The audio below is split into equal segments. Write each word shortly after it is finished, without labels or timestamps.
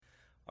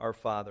Our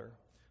Father,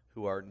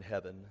 who art in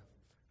heaven,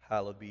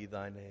 hallowed be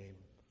thy name.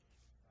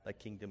 Thy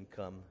kingdom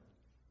come,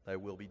 thy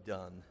will be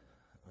done,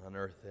 on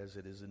earth as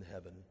it is in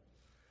heaven.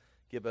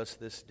 Give us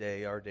this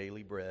day our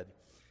daily bread,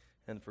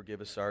 and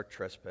forgive us our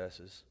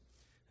trespasses,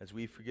 as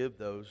we forgive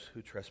those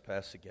who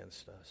trespass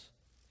against us.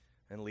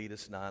 And lead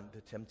us not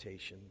into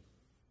temptation,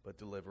 but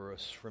deliver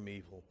us from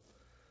evil.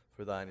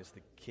 For thine is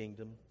the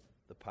kingdom,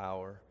 the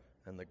power,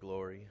 and the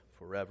glory,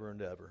 forever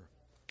and ever.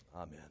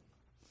 Amen.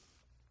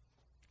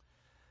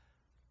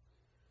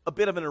 A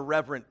bit of an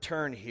irreverent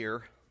turn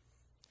here,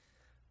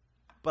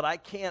 but I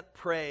can't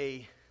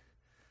pray,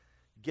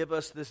 give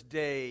us this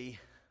day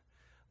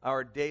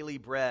our daily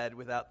bread,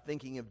 without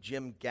thinking of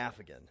Jim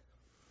Gaffigan.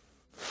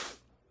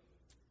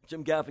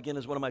 Jim Gaffigan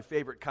is one of my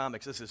favorite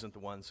comics. This isn't the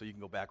one, so you can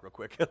go back real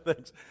quick.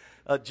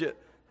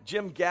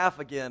 Jim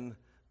Gaffigan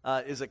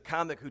is a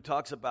comic who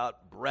talks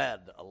about bread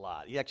a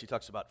lot. He actually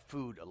talks about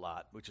food a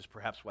lot, which is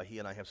perhaps why he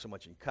and I have so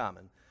much in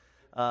common.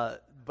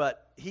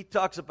 But he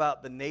talks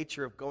about the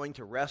nature of going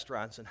to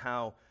restaurants and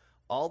how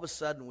all of a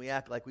sudden we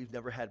act like we've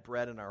never had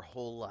bread in our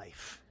whole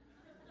life.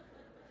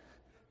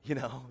 You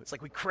know, it's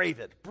like we crave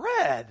it.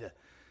 Bread!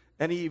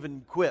 And he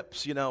even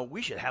quips, you know,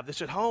 we should have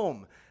this at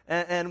home.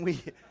 And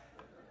we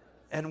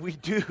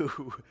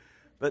do.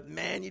 But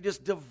man, you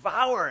just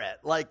devour it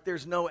like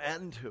there's no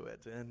end to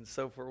it. And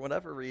so for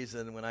whatever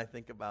reason, when I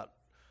think about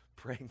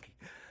praying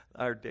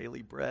our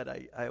daily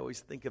bread, I always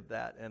think of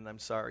that, and I'm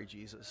sorry,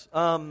 Jesus.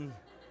 I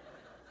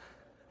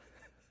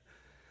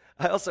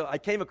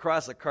came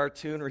across a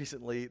cartoon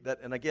recently that,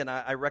 and again,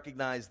 I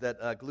recognize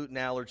that gluten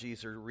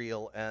allergies are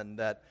real and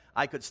that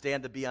I could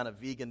stand to be on a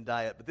vegan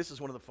diet, but this is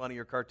one of the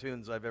funnier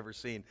cartoons I've ever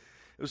seen.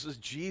 It was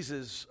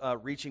Jesus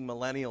reaching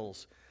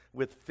millennials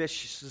with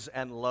fishes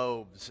and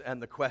loaves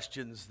and the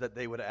questions that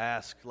they would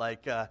ask,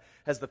 like,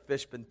 has the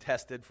fish been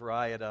tested for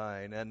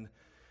iodine?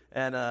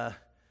 And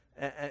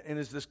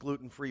is this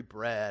gluten-free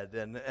bread?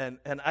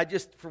 And I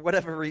just, for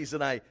whatever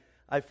reason, I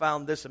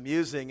found this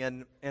amusing,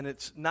 and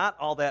it's not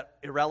all that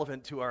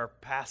irrelevant to our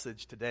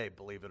passage today,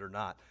 believe it or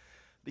not.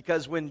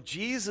 Because when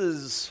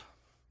Jesus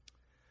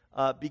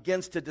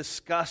begins to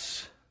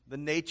discuss the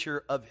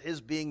nature of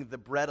his being the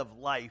bread of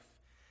life,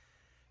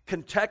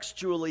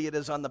 contextually it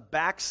is on the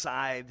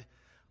backside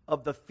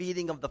of the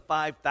feeding of the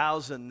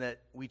 5,000 that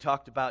we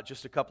talked about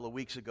just a couple of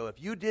weeks ago.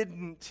 If you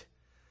didn't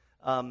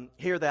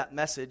hear that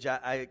message,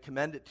 I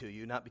commend it to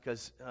you, not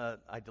because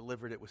I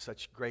delivered it with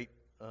such great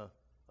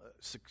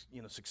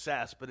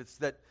success, but it's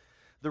that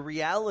the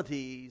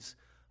realities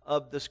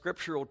of the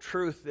scriptural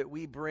truth that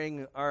we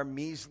bring our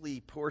measly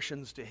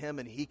portions to him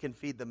and he can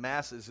feed the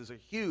masses is a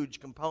huge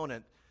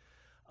component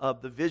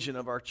of the vision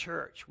of our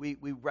church. We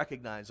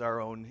recognize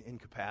our own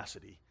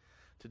incapacity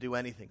to do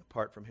anything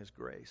apart from his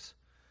grace.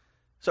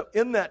 So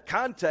in that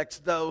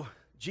context, though,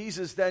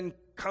 Jesus then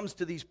comes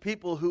to these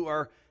people who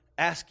are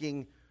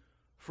asking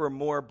for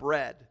more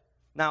bread.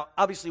 Now,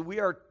 obviously, we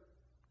are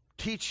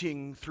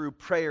teaching through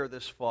prayer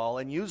this fall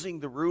and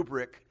using the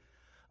rubric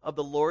of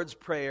the Lord's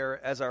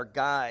Prayer as our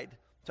guide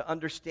to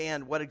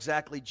understand what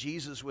exactly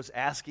Jesus was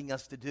asking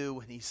us to do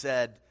when he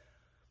said,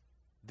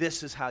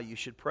 this is how you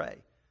should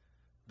pray.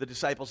 The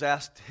disciples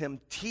asked him,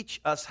 teach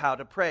us how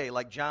to pray,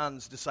 like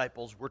John's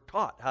disciples were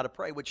taught how to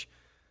pray, which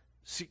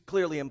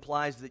clearly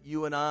implies that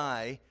you and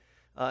I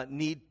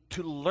need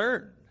to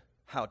learn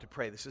how to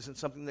pray. This isn't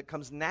something that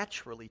comes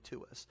naturally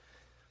to us.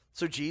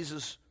 So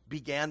Jesus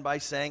began by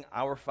saying,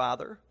 Our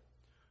Father,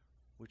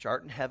 which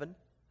art in heaven,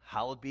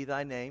 hallowed be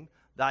thy name.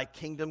 Thy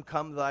kingdom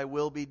come, thy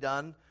will be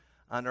done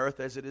on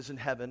earth as it is in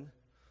heaven.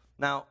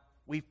 Now,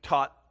 we've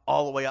taught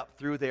all the way up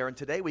through there, and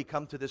today we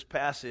come to this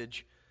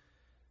passage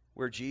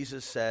where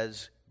Jesus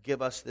says,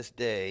 give us this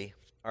day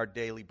our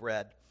daily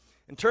bread.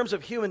 In terms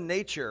of human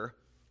nature,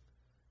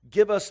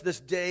 give us this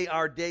day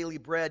our daily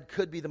bread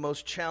could be the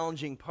most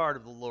challenging part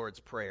of the Lord's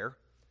Prayer.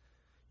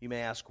 You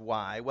may ask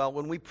why. Well,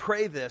 when we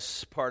pray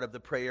this part of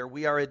the prayer,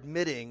 we are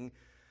admitting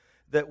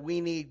that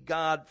we need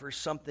God for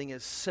something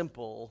as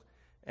simple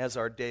as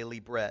our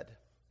daily bread.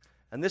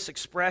 And this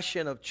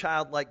expression of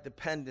childlike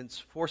dependence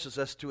forces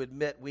us to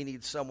admit we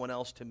need someone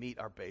else to meet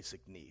our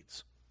basic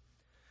needs.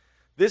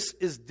 This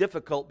is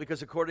difficult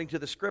because according to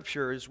the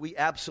Scriptures, we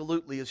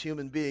absolutely, as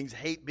human beings,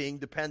 hate being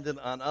dependent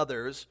on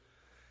others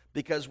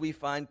because we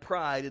find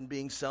pride in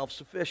being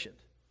self-sufficient.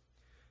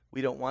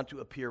 We don't want to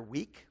appear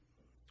weak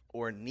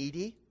or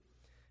needy.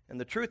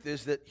 And the truth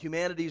is that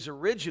humanity's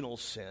original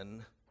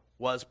sin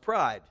was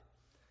pride.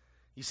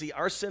 You see,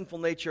 our sinful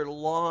nature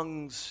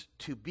longs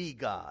to be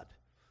God,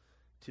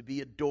 to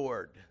be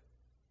adored,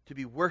 to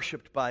be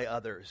worshiped by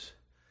others,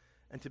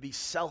 and to be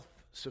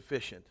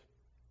self-sufficient.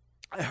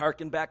 I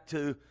hearken back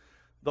to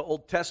the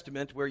Old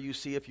Testament where you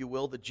see, if you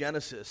will, the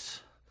genesis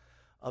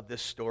of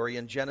this story.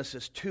 In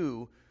Genesis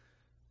 2,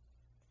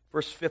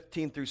 verse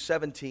 15 through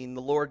 17,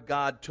 the Lord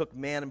God took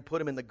man and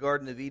put him in the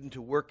Garden of Eden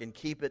to work and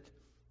keep it.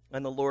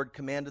 And the Lord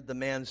commanded the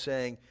man,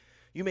 saying,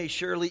 you may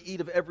surely eat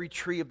of every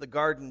tree of the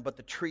garden, but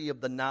the tree of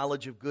the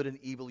knowledge of good and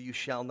evil you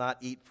shall not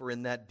eat, for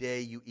in that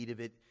day you eat of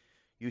it,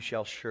 you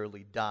shall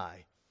surely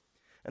die.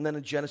 And then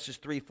in Genesis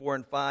 3, 4,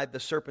 and 5, the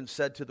serpent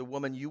said to the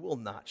woman, "You will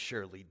not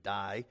surely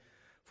die,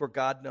 for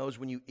God knows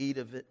when you eat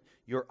of it,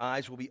 your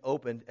eyes will be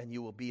opened, and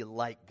you will be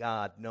like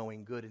God,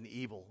 knowing good and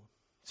evil."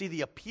 See,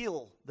 the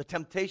appeal, the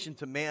temptation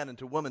to man and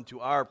to woman, to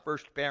our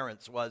first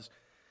parents was,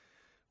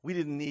 we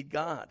didn't need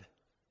God.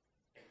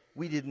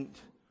 We didn't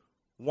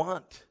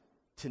want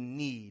to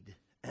need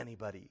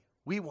anybody.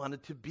 We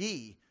wanted to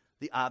be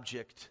the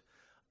object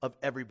of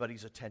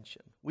everybody's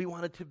attention. We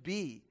wanted to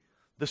be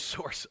the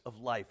source of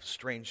life,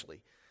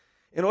 strangely.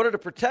 In order to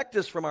protect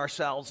us from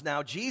ourselves,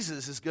 now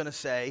Jesus is going to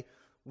say,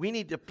 we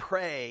need to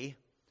pray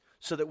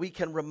so that we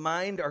can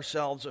remind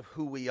ourselves of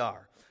who we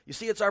are. You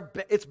see,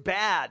 it's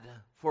bad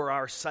for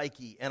our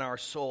psyche and our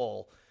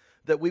soul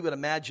that we would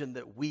imagine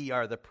that we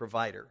are the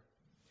provider.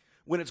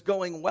 When it's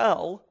going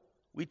well,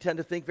 we tend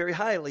to think very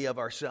highly of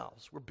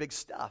ourselves. We're big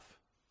stuff.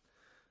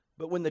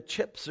 But when the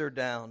chips are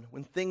down,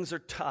 when things are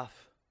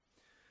tough,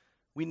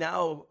 we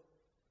now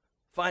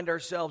find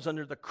ourselves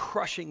under the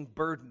crushing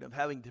burden of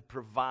having to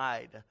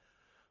provide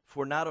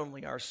for not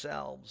only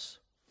ourselves,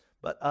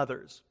 but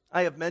others.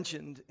 I have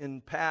mentioned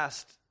in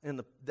past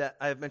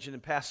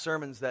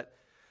sermons that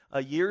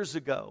years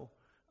ago,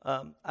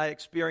 I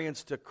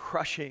experienced a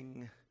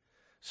crushing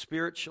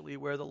spiritually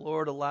where the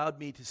Lord allowed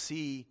me to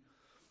see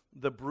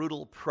the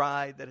brutal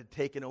pride that had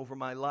taken over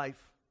my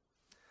life.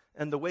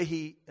 And the way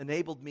He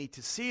enabled me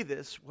to see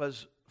this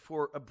was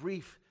for a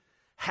brief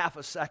half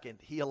a second.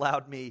 He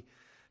allowed me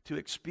to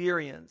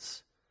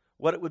experience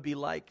what it would be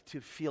like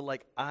to feel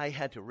like I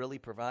had to really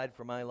provide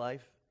for my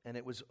life, and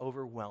it was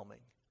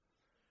overwhelming.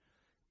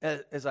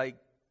 As I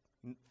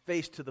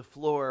faced to the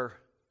floor,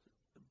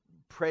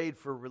 prayed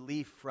for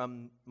relief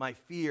from my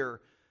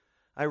fear,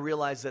 I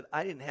realized that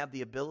I didn't have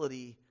the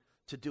ability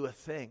to do a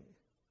thing.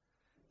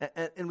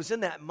 And it was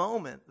in that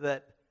moment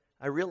that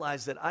I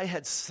realized that I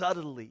had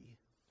subtly,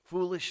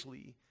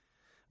 foolishly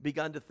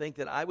begun to think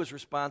that I was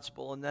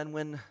responsible. And then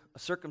when a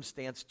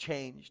circumstance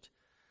changed,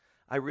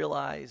 I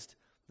realized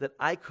that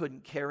I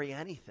couldn't carry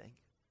anything.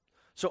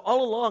 So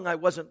all along, I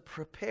wasn't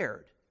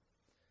prepared.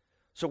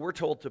 So we're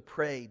told to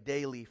pray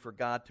daily for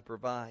God to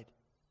provide.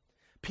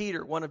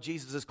 Peter, one of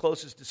Jesus'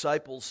 closest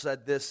disciples,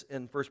 said this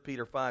in 1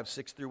 Peter 5,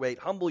 6 through 8.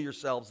 "Humble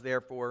yourselves,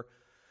 therefore,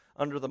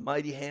 under the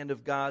mighty hand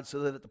of God, so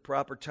that at the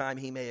proper time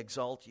He may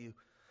exalt you,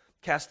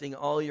 casting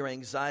all your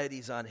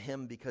anxieties on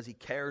Him because He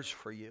cares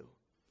for you.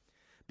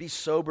 Be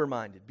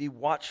sober-minded, be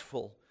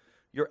watchful.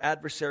 Your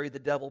adversary, the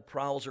devil,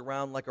 prowls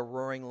around like a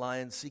roaring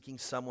lion, seeking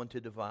someone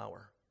to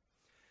devour."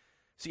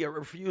 See, a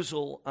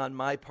refusal on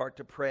my part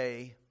to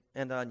pray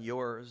and on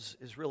yours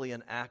is really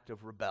an act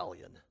of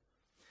rebellion.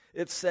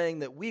 It's saying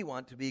that we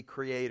want to be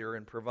creator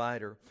and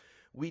provider.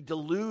 We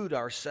delude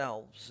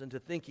ourselves into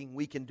thinking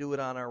we can do it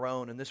on our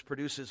own, and this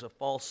produces a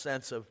false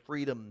sense of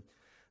freedom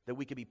that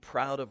we can be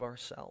proud of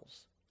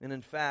ourselves. And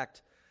in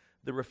fact,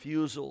 the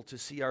refusal to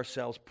see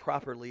ourselves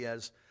properly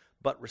as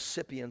but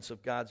recipients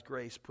of God's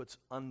grace puts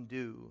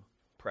undue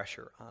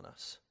pressure on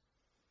us.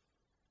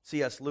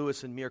 C.S.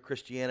 Lewis in Mere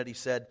Christianity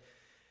said,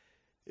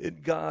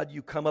 "In God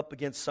you come up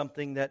against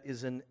something that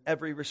is in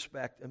every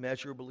respect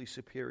immeasurably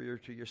superior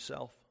to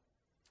yourself.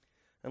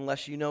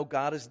 Unless you know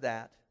God as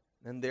that,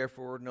 and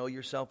therefore know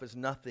yourself as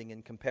nothing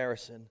in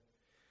comparison,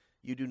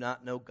 you do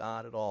not know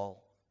God at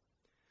all.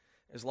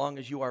 As long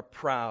as you are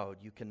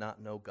proud, you cannot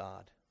know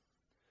God.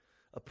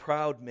 A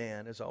proud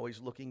man is always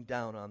looking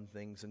down on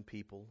things and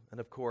people. And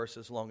of course,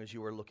 as long as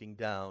you are looking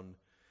down,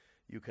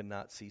 you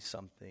cannot see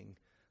something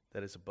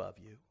that is above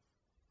you."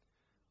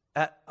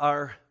 At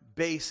our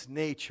base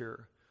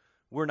nature,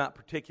 we're not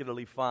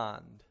particularly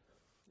fond,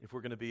 if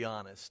we're going to be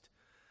honest,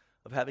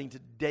 of having to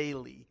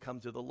daily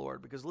come to the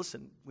Lord. Because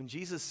listen, when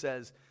Jesus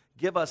says,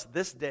 "Give us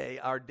this day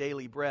our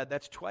daily bread,"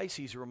 that's twice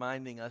He's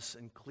reminding us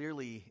and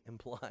clearly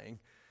implying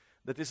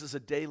that this is a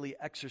daily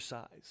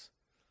exercise,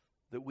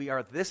 that we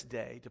are this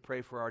day to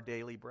pray for our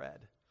daily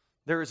bread.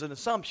 There is an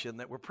assumption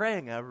that we're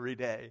praying every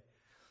day.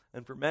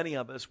 And for many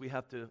of us, we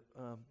have to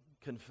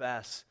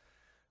confess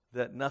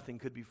that nothing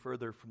could be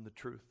further from the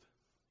truth.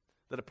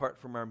 That apart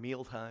from our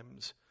meal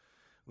times,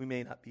 we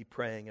may not be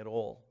praying at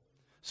all.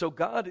 So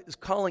God is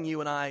calling you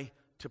and I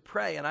to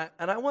pray. And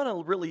I want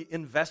to really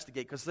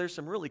investigate, because there's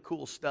some really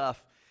cool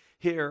stuff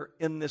here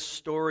in this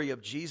story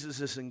of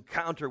Jesus'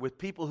 encounter with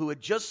people who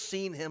had just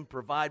seen Him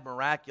provide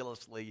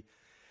miraculously,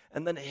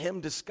 and then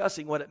Him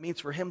discussing what it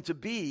means for Him to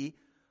be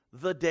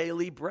the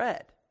daily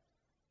bread.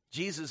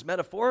 Jesus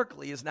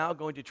metaphorically is now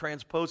going to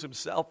transpose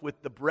Himself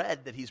with the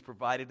bread that He's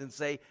provided and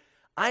say,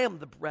 "I am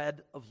the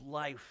bread of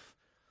life."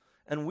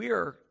 And we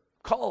are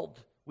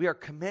called, we are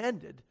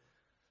commanded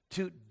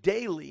to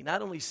daily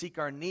not only seek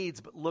our needs,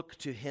 but look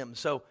to Him.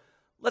 So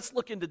let's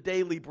look into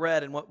daily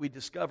bread, and what we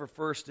discover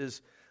first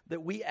is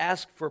that we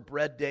ask for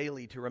bread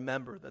daily to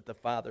remember that the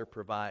Father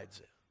provides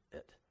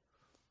it.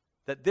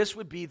 That this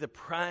would be the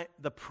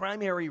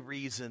primary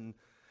reason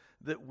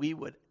that we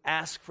would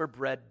ask for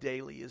bread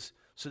daily, is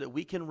so that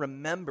we can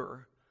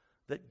remember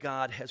that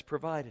God has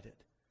provided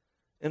it.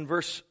 In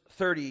verse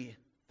 30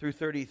 through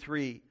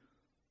 33,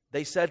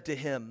 they said to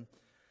Him,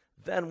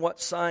 "Then what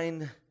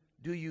sign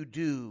do you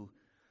do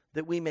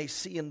that we may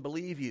see and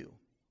believe you.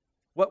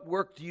 What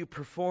work do you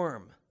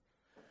perform?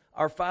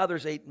 Our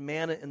fathers ate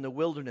manna in the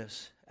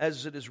wilderness.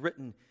 As it is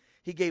written,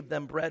 he gave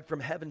them bread from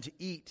heaven to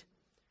eat.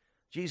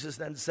 Jesus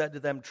then said to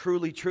them,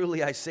 truly,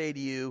 truly, I say to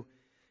you,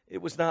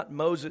 it was not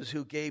Moses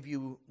who gave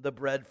you the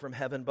bread from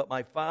heaven, but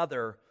my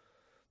Father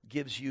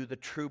gives you the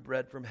true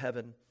bread from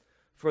heaven.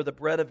 For the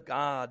bread of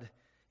God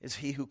is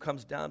he who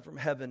comes down from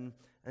heaven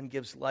and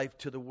gives life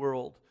to the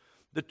world.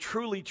 The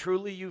truly,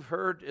 truly you've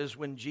heard is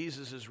when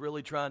Jesus is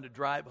really trying to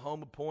drive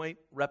home a point.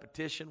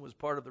 Repetition was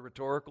part of the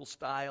rhetorical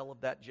style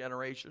of that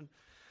generation.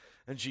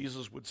 And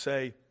Jesus would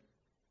say,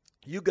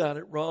 you got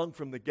it wrong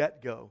from the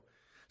get-go.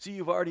 See,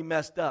 you've already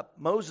messed up.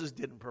 Moses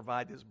didn't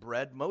provide his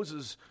bread.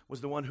 Moses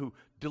was the one who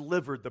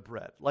delivered the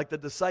bread. Like the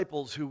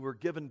disciples who were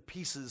given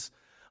pieces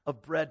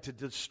of bread to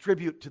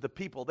distribute to the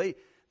people. They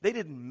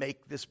didn't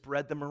make this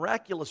bread. The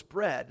miraculous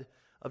bread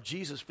of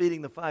Jesus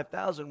feeding the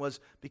 5,000 was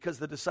because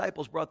the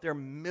disciples brought their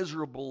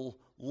miserable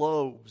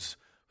loaves,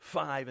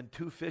 5 and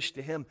 2 fish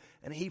to him,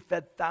 and he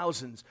fed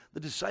thousands. The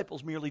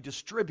disciples merely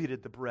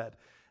distributed the bread,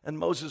 and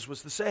Moses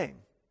was the same.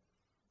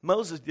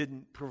 Moses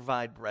didn't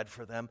provide bread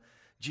for them.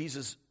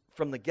 Jesus,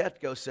 from the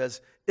get-go, says,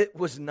 it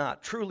was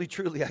not, truly,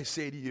 truly, I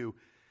say to you,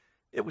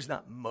 it was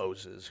not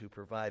Moses who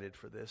provided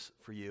for this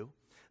for you.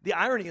 The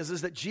irony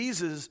is that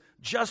Jesus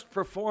just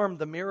performed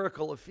the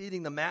miracle of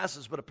feeding the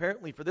masses, but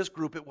apparently for this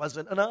group it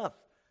wasn't enough.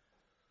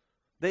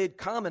 They had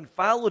come and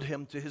followed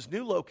him to his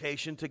new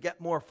location to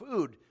get more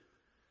food.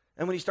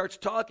 And when he starts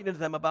talking to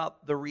them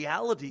about the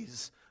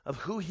realities of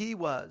who he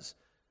was,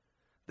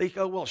 they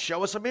go, well,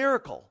 show us a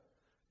miracle.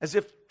 As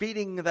if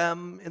feeding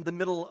them in the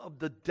middle of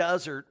the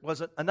desert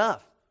wasn't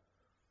enough.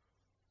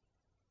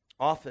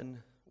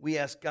 Often we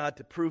ask God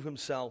to prove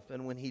himself,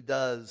 and when he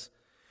does,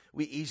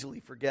 we easily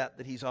forget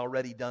that he's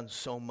already done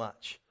so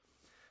much.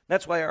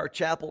 That's why our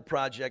chapel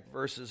project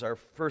verses are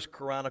 1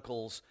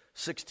 Chronicles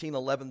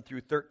 16:11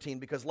 through 13,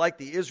 because like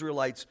the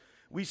Israelites,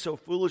 we so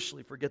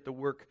foolishly forget the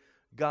work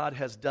God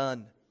has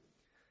done.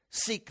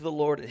 Seek the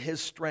Lord in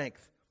his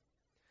strength.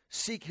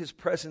 Seek his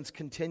presence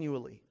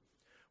continually.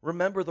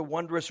 Remember the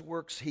wondrous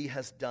works he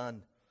has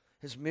done,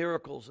 his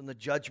miracles and the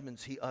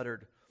judgments he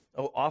uttered,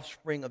 O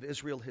offspring of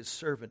Israel, his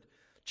servant,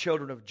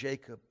 children of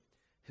Jacob,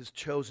 his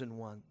chosen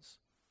ones.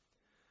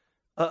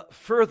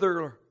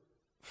 Further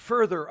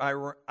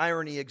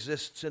irony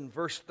exists in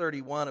verse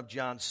 31 of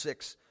John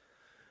 6,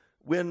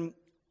 when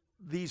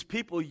these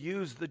people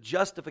use the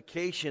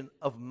justification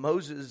of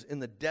Moses in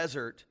the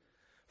desert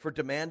for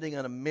demanding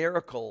a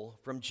miracle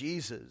from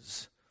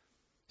Jesus.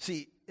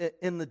 See,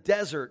 in the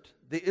desert,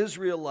 the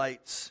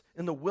Israelites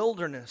in the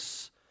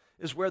wilderness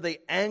is where they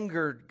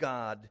angered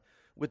God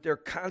with their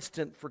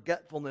constant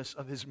forgetfulness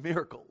of his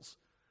miracles.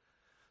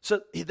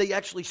 So they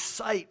actually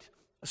cite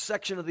a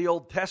section of the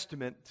Old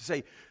Testament to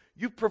say,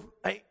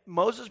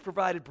 Moses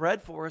provided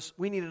bread for us,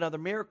 we need another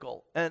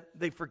miracle. And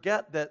they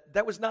forget that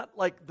that was not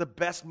like the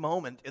best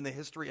moment in the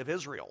history of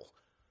Israel.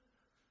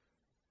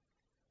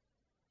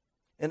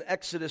 In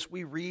Exodus,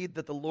 we read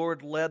that the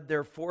Lord led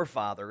their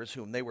forefathers,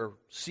 who they were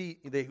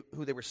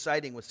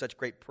citing with such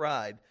great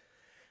pride,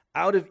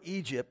 out of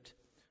Egypt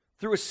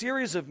through a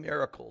series of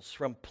miracles,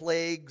 from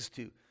plagues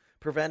to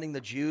preventing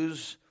the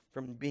Jews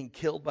from being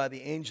killed by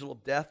the angel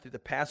of death, through the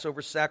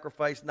Passover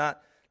sacrifice,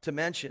 not to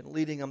mention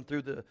leading them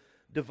through the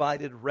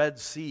divided Red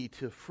Sea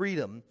to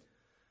freedom.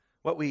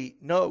 What we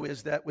know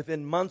is that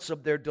within months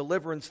of their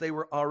deliverance, they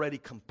were already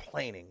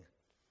complaining.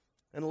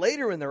 And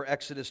later in their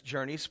Exodus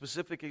journey,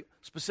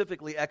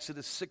 specifically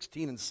Exodus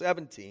 16 and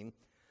 17,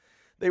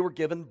 they were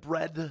given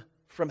bread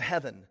from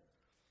heaven,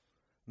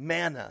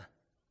 manna.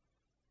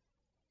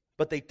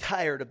 But they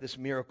tired of this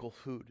miracle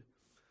food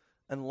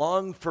and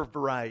longed for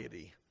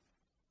variety.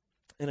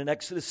 And in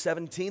Exodus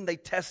 17, they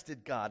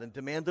tested God and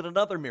demanded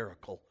another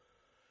miracle,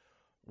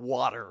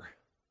 water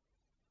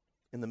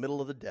in the middle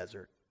of the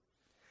desert.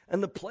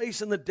 And the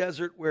place in the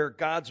desert where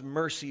God's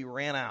mercy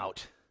ran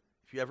out,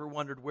 if you ever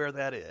wondered where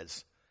that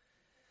is,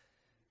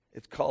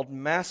 it's called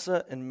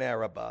Massah and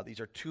Meribah. These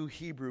are two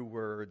Hebrew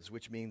words,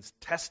 which means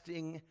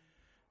testing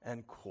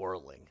and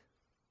quarreling.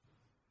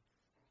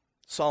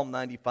 Psalm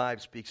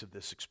 95 speaks of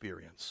this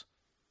experience.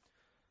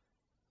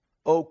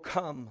 Oh,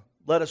 come,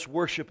 let us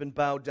worship and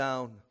bow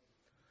down.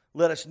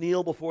 Let us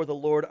kneel before the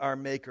Lord our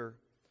Maker.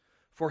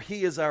 For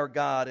he is our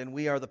God, and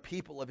we are the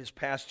people of his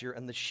pasture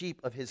and the sheep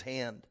of his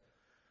hand.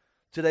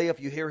 Today, if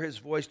you hear his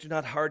voice, do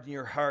not harden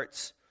your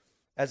hearts,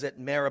 as at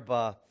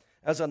Meribah,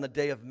 as on the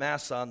day of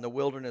Massah in the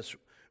wilderness,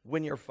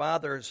 when your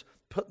fathers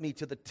put me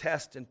to the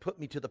test and put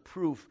me to the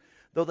proof,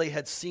 though they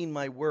had seen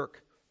my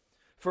work.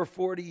 For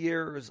 40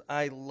 years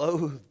I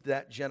loathed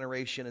that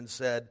generation and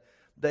said,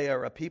 they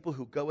are a people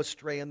who go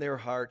astray in their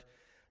heart,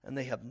 and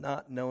they have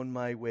not known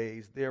my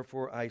ways.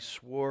 Therefore I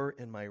swore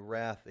in my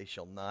wrath, they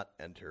shall not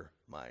enter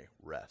my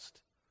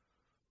rest.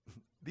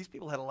 These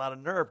people had a lot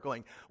of nerve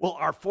going, well,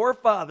 our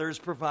forefathers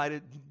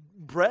provided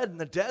bread in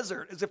the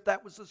desert, as if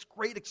that was this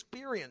great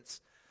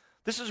experience.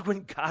 This is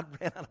when God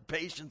ran out of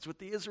patience with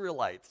the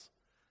Israelites.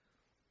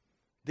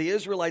 The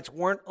Israelites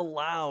weren't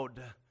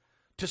allowed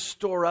to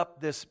store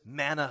up this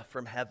manna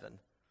from heaven.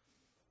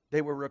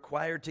 They were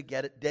required to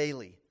get it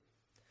daily.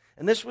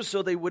 And this was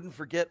so they wouldn't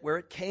forget where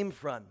it came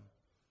from.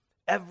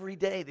 Every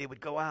day they would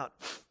go out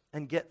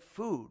and get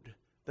food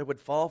that would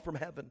fall from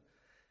heaven.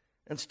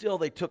 And still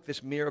they took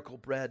this miracle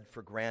bread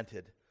for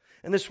granted.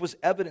 And this was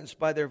evidenced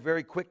by their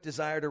very quick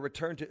desire to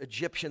return to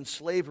Egyptian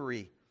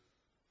slavery.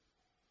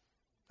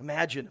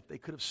 Imagine if they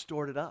could have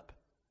stored it up.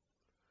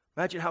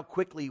 Imagine how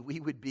quickly we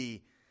would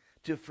be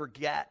to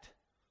forget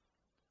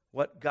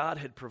what God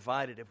had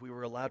provided if we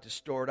were allowed to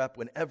store it up,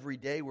 when every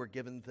day we're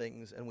given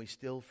things and we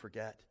still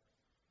forget.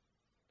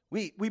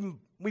 We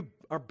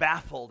are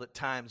baffled at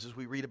times as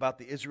we read about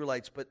the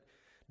Israelites, but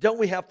don't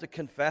we have to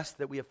confess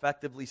that we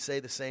effectively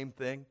say the same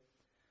thing?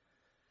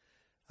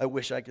 I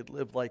wish I could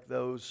live like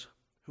those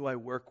who I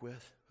work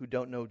with, who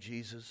don't know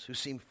Jesus, who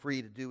seem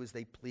free to do as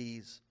they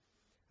please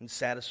and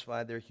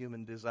satisfy their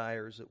human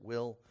desires at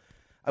will.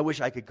 I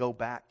wish I could go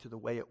back to the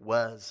way it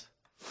was.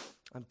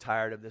 I'm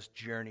tired of this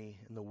journey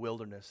in the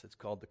wilderness that's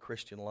called the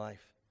Christian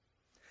life.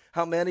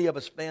 How many of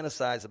us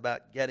fantasize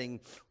about getting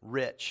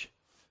rich,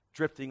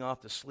 drifting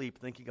off to sleep,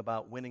 thinking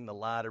about winning the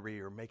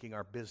lottery or making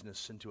our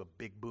business into a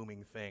big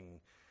booming thing?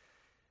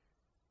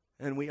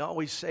 And we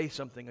always say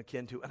something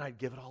akin to, and I'd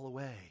give it all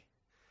away.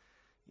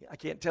 I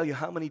can't tell you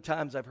how many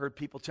times I've heard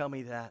people tell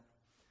me that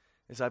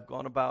as I've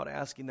gone about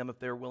asking them if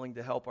they're willing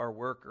to help our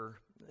work or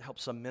help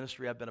some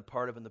ministry I've been a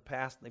part of in the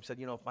past. And they've said,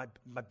 if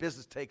my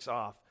business takes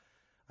off,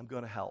 I'm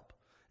going to help.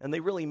 And they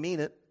really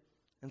mean it,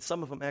 and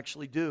some of them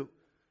actually do.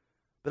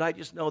 But I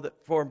just know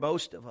that for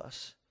most of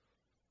us,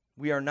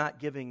 we are not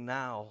giving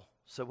now,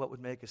 so what would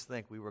make us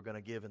think we were going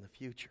to give in the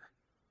future?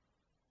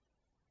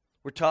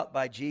 We're taught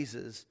by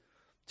Jesus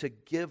to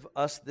give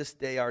us this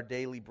day our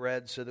daily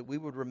bread so that we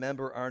would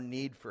remember our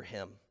need for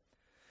Him.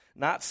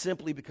 Not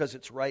simply because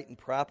it's right and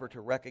proper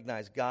to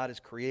recognize God as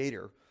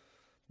Creator,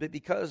 but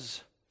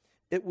because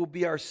it will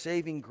be our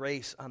saving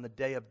grace on the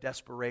day of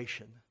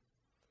desperation.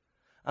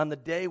 On the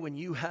day when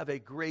you have a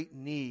great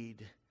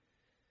need,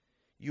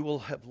 you will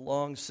have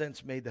long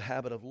since made the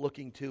habit of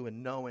looking to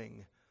and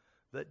knowing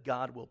that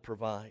God will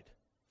provide.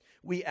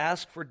 We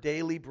ask for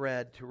daily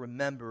bread to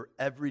remember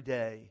every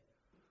day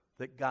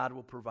that God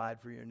will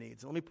provide for your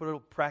needs. And let me put a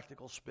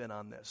practical spin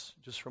on this,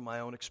 just from my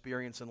own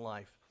experience in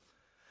life.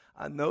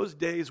 On those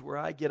days where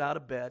I get out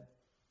of bed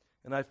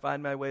and I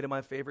find my way to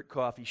my favorite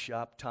coffee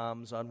shop,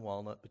 Tom's on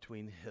Walnut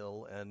between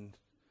Hill and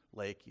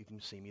Lake, you can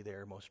see me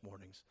there most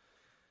mornings.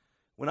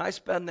 When I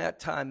spend that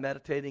time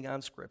meditating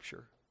on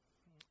Scripture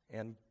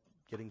and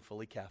getting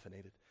fully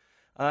caffeinated,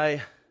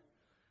 I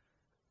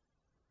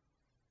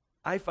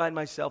find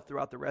myself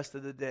throughout the rest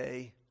of the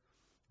day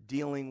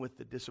dealing with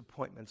the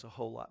disappointments a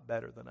whole lot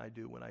better than I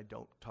do when I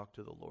don't talk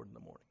to the Lord in the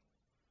morning.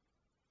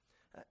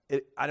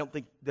 I don't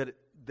think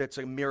that's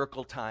a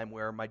miracle time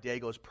where my day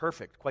goes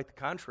perfect. Quite the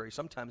contrary.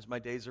 Sometimes my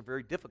days are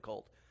very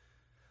difficult.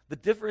 The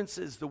difference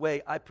is the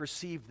way I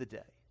perceive the day.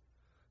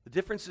 The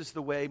difference is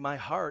the way my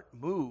heart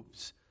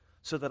moves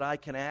so that I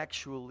can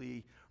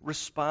actually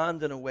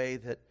respond in a way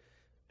that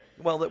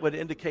would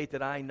indicate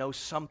that I know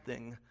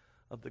something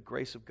of the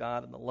grace of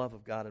God and the love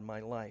of God in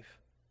my life.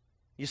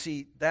 You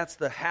see, that's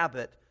the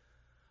habit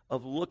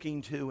of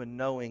looking to and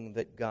knowing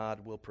that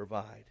God will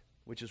provide,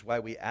 which is why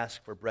we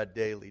ask for bread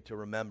daily, to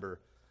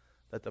remember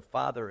that the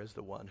Father is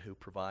the one who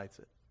provides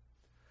it.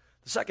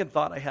 The second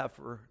thought I have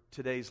for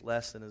today's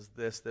lesson is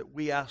this, that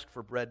we ask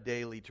for bread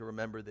daily to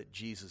remember that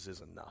Jesus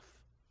is enough.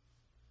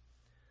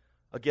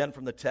 Again,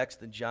 from the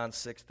text in John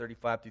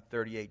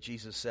 6:35-38,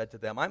 Jesus said to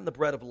them, I'm the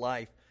bread of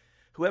life.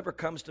 Whoever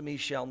comes to me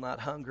shall not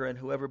hunger, and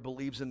whoever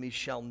believes in me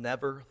shall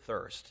never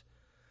thirst.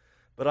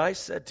 But I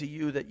said to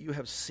you that you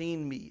have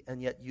seen me,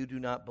 and yet you do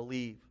not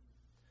believe.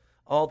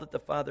 All that the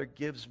Father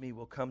gives me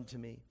will come to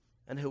me,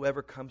 and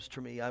whoever comes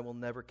to me I will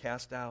never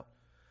cast out.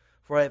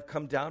 For I have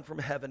come down from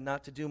heaven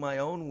not to do my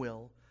own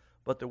will,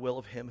 but the will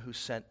of him who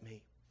sent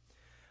me.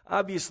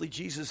 Obviously,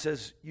 Jesus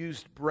has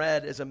used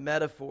bread as a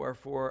metaphor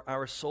for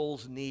our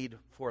soul's need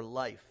for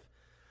life.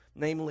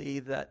 Namely,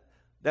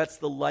 that's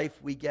the life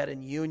we get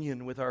in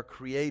union with our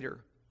Creator.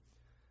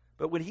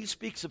 But when he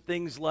speaks of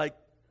things like,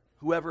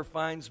 whoever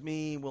finds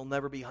me will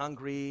never be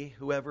hungry,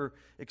 whoever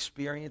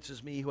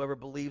experiences me, whoever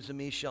believes in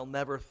me shall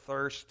never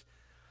thirst,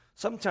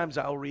 sometimes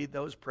I'll read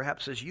those,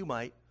 perhaps as you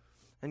might,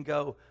 and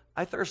go,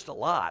 I thirst a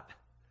lot.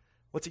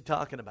 What's he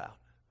talking about?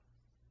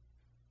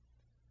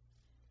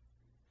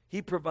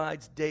 He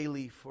provides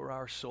daily for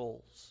our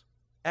souls,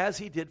 as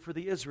he did for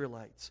the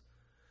Israelites.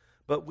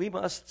 But we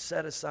must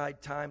set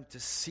aside time to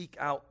seek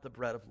out the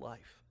bread of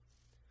life.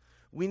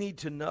 We need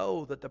to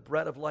know that the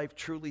bread of life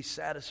truly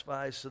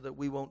satisfies so that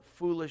we won't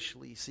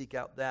foolishly seek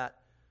out that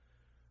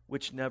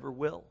which never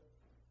will.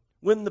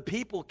 When the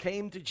people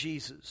came to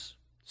Jesus,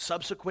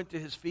 subsequent to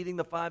his feeding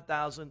the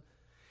 5,000,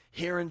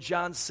 here in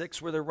John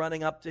 6 where they're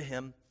running up to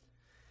him,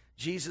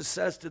 Jesus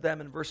says to them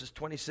in verses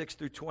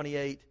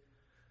 26-28,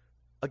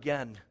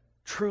 again,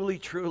 truly,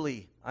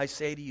 truly, I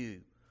say to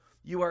you,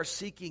 you are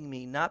seeking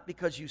me not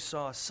because you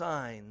saw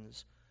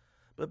signs,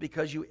 but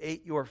because you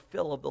ate your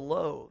fill of the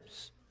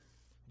loaves.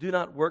 Do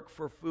not work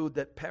for food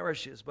that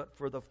perishes, but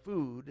for the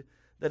food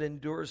that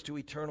endures to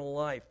eternal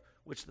life,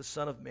 which the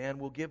Son of Man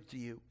will give to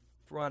you.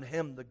 For on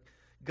him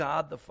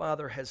God the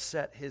Father has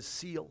set his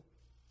seal.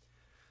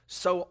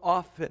 So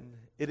often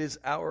it is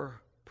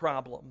our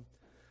problem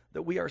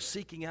that we are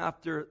seeking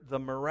after the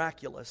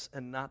miraculous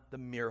and not the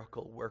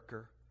miracle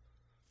worker.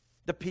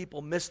 The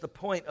people miss the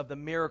point of the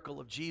miracle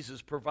of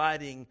Jesus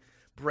providing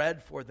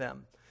bread for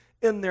them.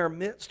 In their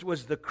midst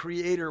was the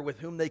Creator with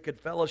whom they could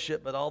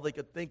fellowship, but all they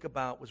could think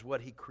about was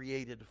what he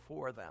created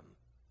for them.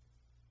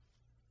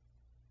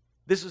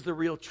 This is the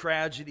real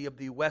tragedy of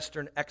the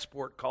Western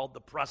export called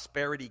the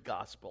prosperity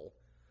gospel.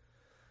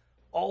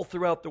 All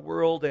throughout the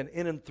world and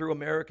in and through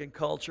American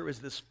culture is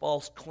this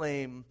false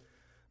claim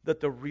that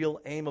the real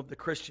aim of the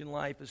Christian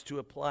life is to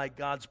apply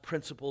God's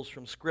principles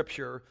from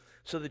Scripture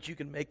so that you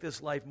can make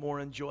this life more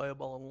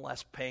enjoyable and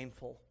less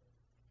painful.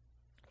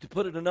 To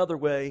put it another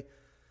way,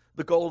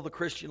 the goal of the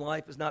Christian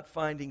life is not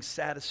finding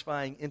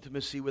satisfying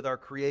intimacy with our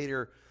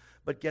Creator,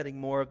 but getting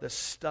more of the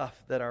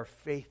stuff that our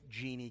faith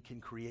genie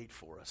can create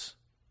for us.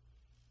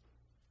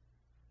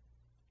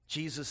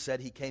 Jesus said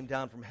he came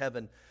down from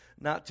heaven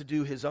not to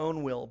do his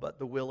own will, but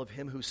the will of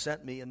him who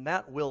sent me. And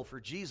that will for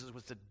Jesus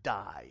was to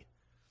die,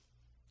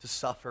 to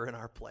suffer in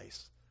our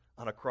place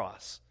on a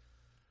cross.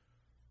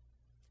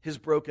 His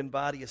broken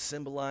body is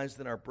symbolized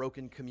in our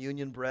broken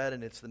communion bread,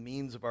 and it's the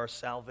means of our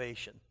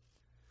salvation.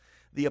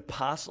 The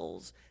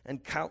apostles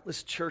and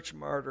countless church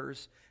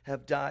martyrs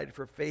have died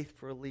for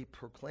faithfully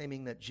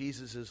proclaiming that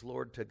Jesus is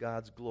Lord to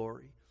God's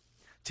glory.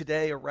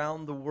 Today,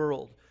 around the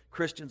world,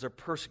 Christians are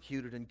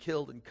persecuted and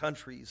killed in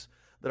countries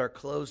that are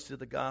closed to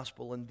the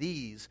gospel, and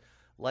these,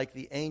 like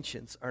the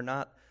ancients, are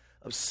not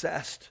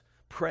obsessed,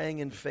 praying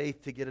in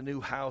faith to get a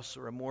new house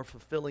or a more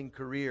fulfilling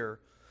career.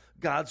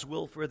 God's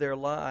will for their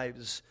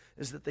lives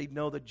is that they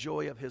know the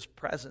joy of his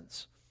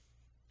presence,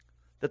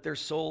 that their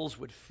souls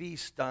would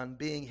feast on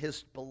being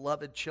his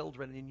beloved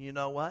children. And you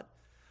know what?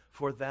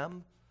 For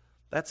them,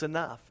 that's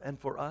enough. And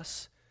for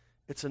us,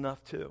 it's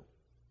enough too.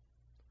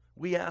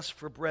 We ask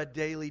for bread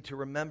daily to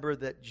remember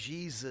that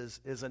Jesus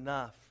is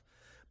enough.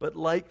 But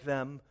like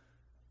them,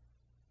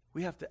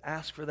 we have to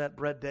ask for that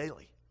bread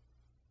daily.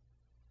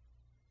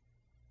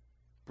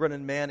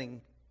 Brennan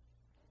Manning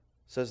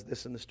says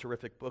this in this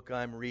terrific book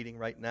I'm reading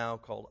right now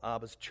called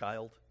Abba's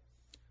Child.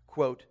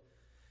 Quote,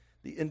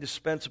 "The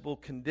indispensable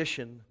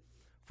condition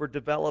for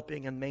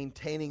developing and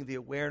maintaining the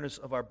awareness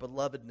of our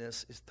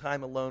belovedness is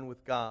time alone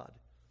with God.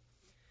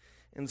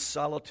 In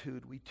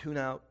solitude, we tune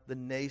out the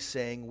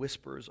naysaying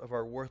whispers of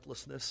our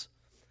worthlessness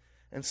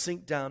and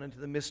sink down into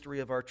the mystery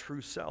of our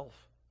true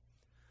self.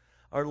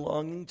 Our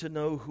longing to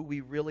know who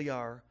we really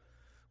are,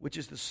 which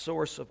is the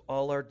source of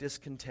all our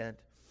discontent,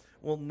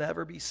 will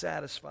never be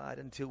satisfied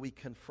until we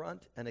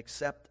confront and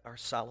accept our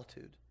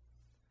solitude.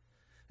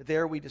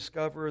 There we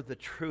discover the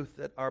truth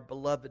that our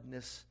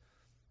belovedness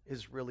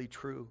is really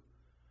true.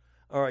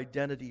 Our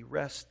identity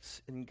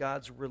rests in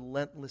God's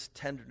relentless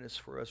tenderness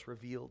for us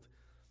revealed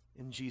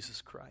in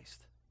Jesus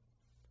Christ.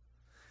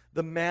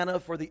 The manna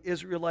for the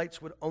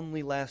Israelites would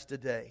only last a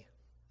day.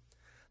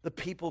 The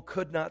people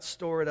could not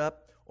store it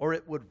up or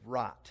it would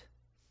rot.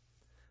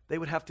 They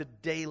would have to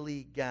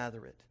daily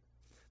gather it.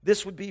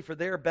 This would be for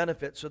their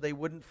benefit so they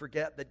wouldn't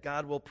forget that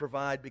God will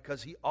provide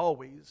because he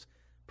always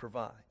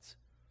provides.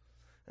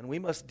 And we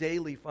must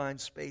daily find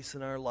space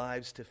in our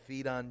lives to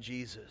feed on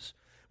Jesus,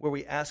 where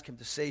we ask him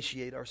to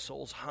satiate our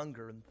soul's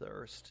hunger and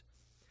thirst.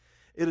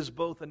 It is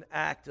both an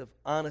act of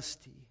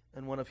honesty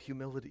and one of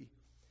humility.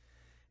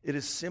 It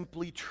is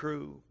simply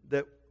true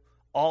that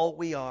all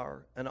we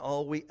are and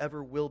all we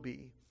ever will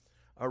be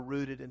are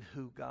rooted in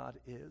who God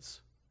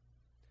is.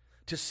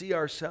 To see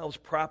ourselves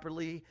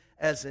properly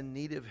as in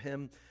need of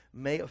him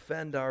may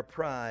offend our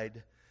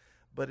pride,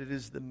 but it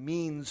is the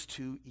means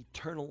to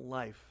eternal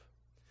life.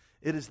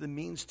 It is the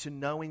means to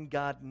knowing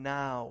God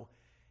now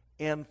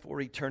and for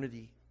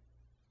eternity.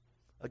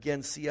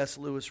 Again, C.S.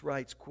 Lewis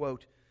writes,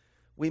 quote,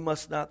 "We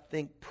must not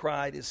think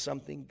pride is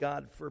something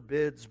God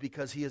forbids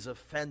because he is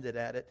offended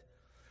at it,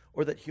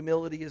 or that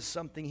humility is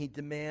something he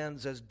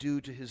demands as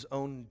due to his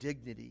own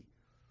dignity,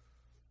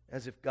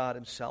 as if God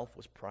himself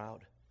was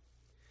proud.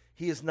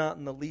 He is not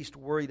in the least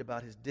worried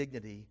about his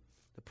dignity.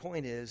 The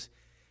point is,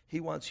 he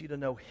wants you to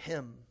know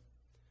him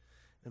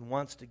and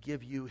wants to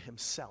give you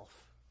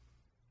himself."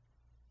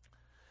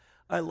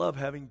 I love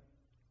having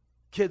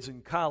kids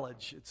in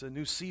college. It's a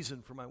new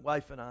season for my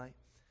wife and I.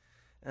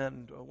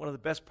 And one of the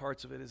best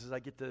parts of it is I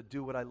get to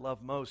do what I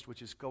love most,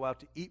 which is go out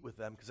to eat with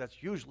them, because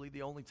that's usually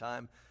the only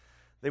time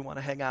they want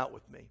to hang out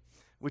with me,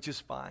 which is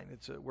fine.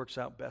 It works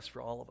out best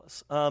for all of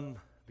us,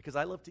 because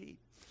I love to eat.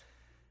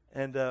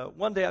 And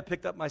one day I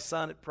picked up my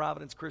son at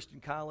Providence Christian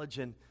College,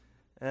 and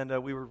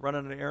we were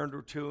running an errand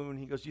or two, and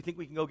he goes, "Do you think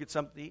we can go get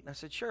something to eat?" And I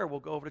said, "Sure,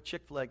 we'll go over to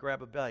Chick-fil-A,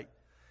 grab a bite."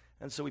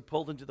 And so we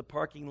pulled into the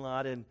parking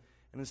lot, and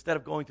instead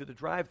of going through the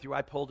drive-thru,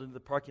 I pulled into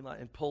the parking lot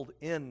and pulled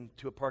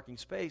into a parking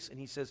space, and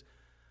he says,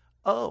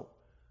 "Oh,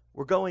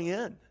 we're going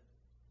in."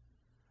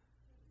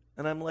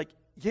 And I'm like,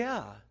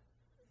 "Yeah,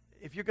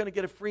 if you're going to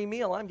get a free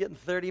meal, I'm getting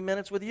 30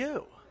 minutes with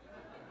you."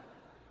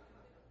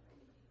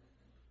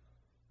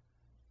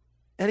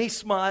 And he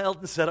smiled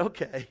and said,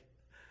 "Okay."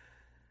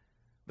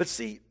 But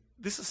see,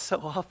 This is so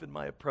often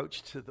my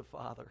approach to the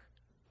Father.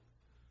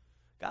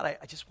 God,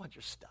 I just want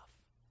your stuff.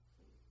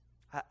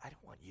 I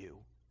don't want you.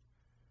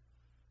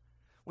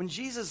 When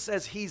Jesus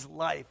says he's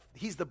life,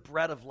 he's the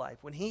bread of life.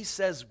 When he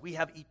says we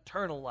have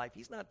eternal life,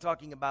 he's not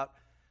talking about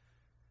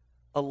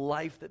a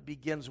life that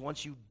begins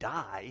once you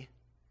die.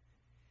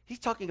 He's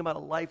talking about a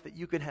life that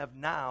you can have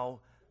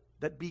now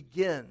that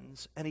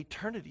begins and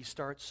eternity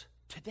starts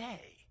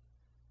today.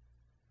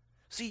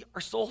 See,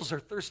 our souls are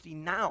thirsty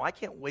now. I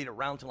can't wait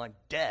around till I'm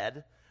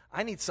dead.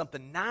 I need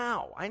something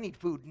now. I need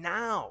food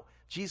now.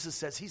 Jesus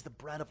says he's the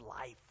bread of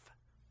life.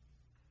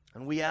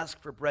 And we ask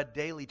for bread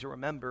daily to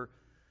remember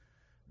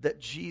that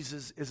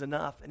Jesus is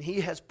enough. And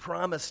he has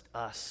promised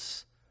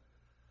us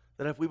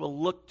that if we will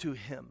look to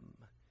him,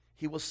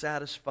 he will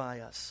satisfy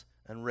us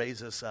and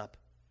raise us up.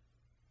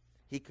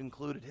 He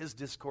concluded his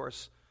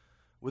discourse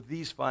with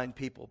these fine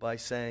people by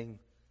saying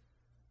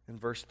in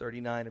verse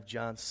 39 of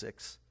John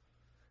 6,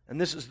 "And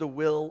this is the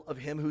will of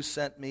him who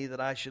sent me, that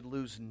I should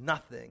lose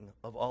nothing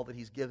of all that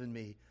he's given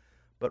me,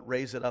 but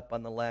raise it up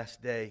on the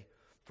last day.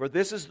 For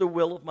this is the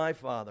will of my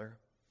Father,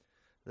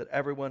 that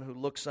everyone who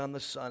looks on the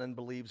Son and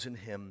believes in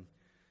him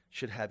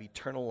should have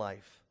eternal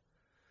life,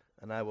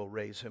 and I will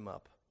raise him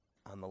up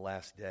on the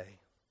last day."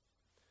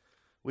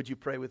 Would you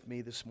pray with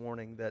me this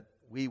morning that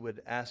we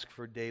would ask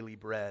for daily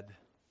bread,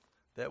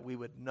 that we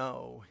would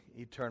know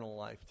eternal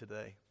life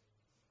today?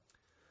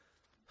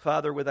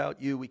 Father,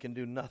 without you we can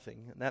do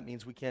nothing, and that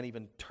means we can't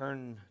even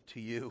turn to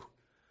you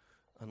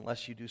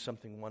unless you do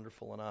something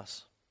wonderful in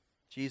us.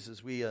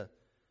 Jesus, we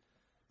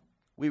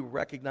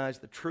recognize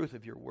the truth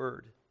of your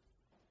word,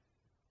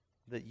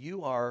 that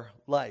you are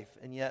life,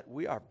 and yet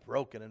we are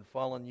broken and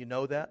fallen. You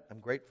know that.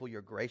 I'm grateful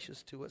you're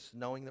gracious to us,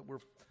 knowing that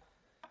we're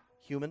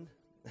human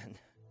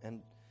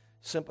and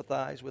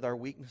sympathize with our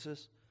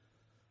weaknesses.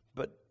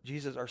 But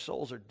Jesus, our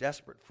souls are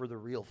desperate for the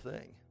real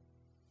thing.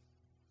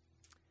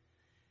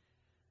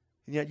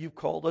 And yet you've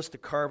called us to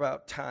carve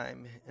out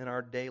time in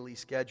our daily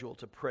schedule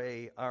to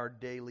pray our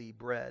daily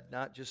bread,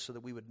 not just so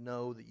that we would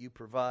know that you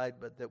provide,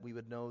 but that we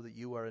would know that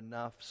you are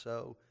enough.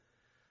 So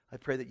I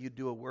pray that you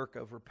do a work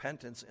of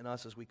repentance in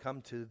us as we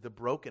come to the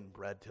broken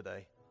bread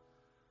today.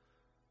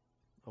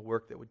 A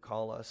work that would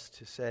call us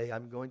to say,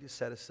 I'm going to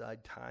set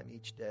aside time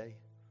each day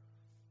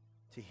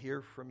to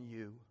hear from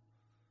you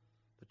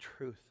the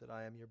truth that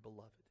I am your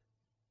beloved.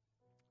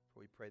 For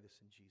we pray this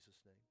in Jesus'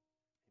 name.